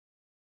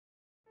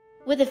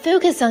With a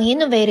focus on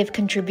innovative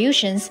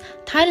contributions,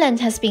 Thailand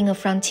has been a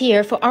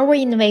frontier for our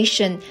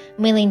innovation,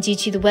 mainly due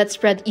to the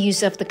widespread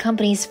use of the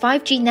company's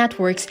 5G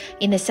networks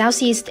in the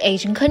Southeast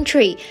Asian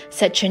country,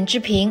 said Chen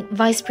Zhiping,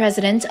 Vice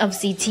President of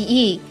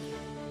ZTE.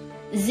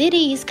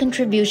 ZTE's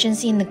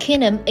contributions in the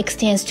kingdom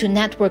extends to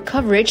network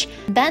coverage,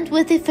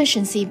 bandwidth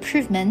efficiency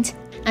improvement,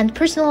 and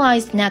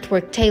personalized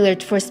network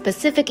tailored for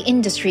specific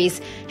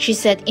industries, she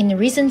said in a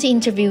recent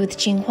interview with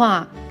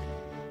Xinhua.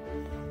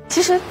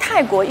 其实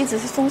泰国一直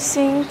是中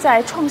兴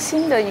在创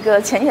新的一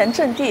个前沿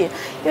阵地，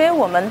因为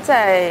我们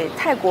在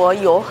泰国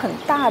有很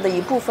大的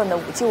一部分的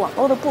5G 网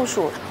络的部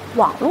署，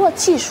网络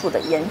技术的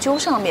研究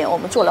上面我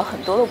们做了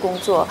很多的工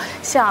作，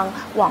像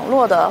网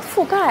络的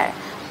覆盖、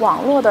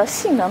网络的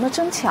性能的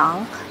增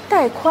强、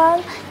带宽，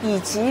以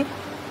及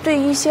对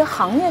一些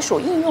行业所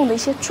应用的一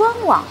些专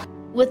网。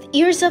With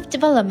years of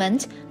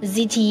development,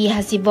 ZTE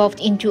has evolved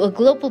into a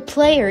global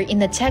player in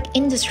the tech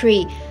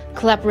industry.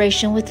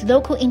 Collaboration with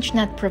local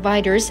internet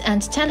providers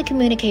and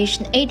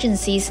telecommunication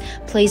agencies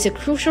plays a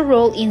crucial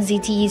role in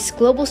ZTE's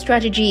global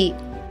strategy.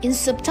 In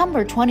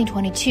September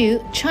 2022,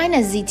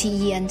 China's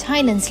ZTE and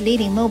Thailand's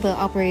leading mobile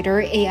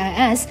operator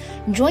AIS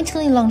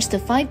jointly launched the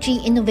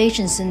 5G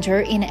Innovation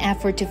Center in an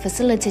effort to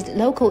facilitate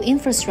local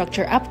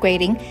infrastructure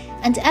upgrading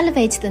and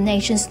elevate the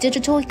nation's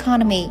digital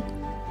economy.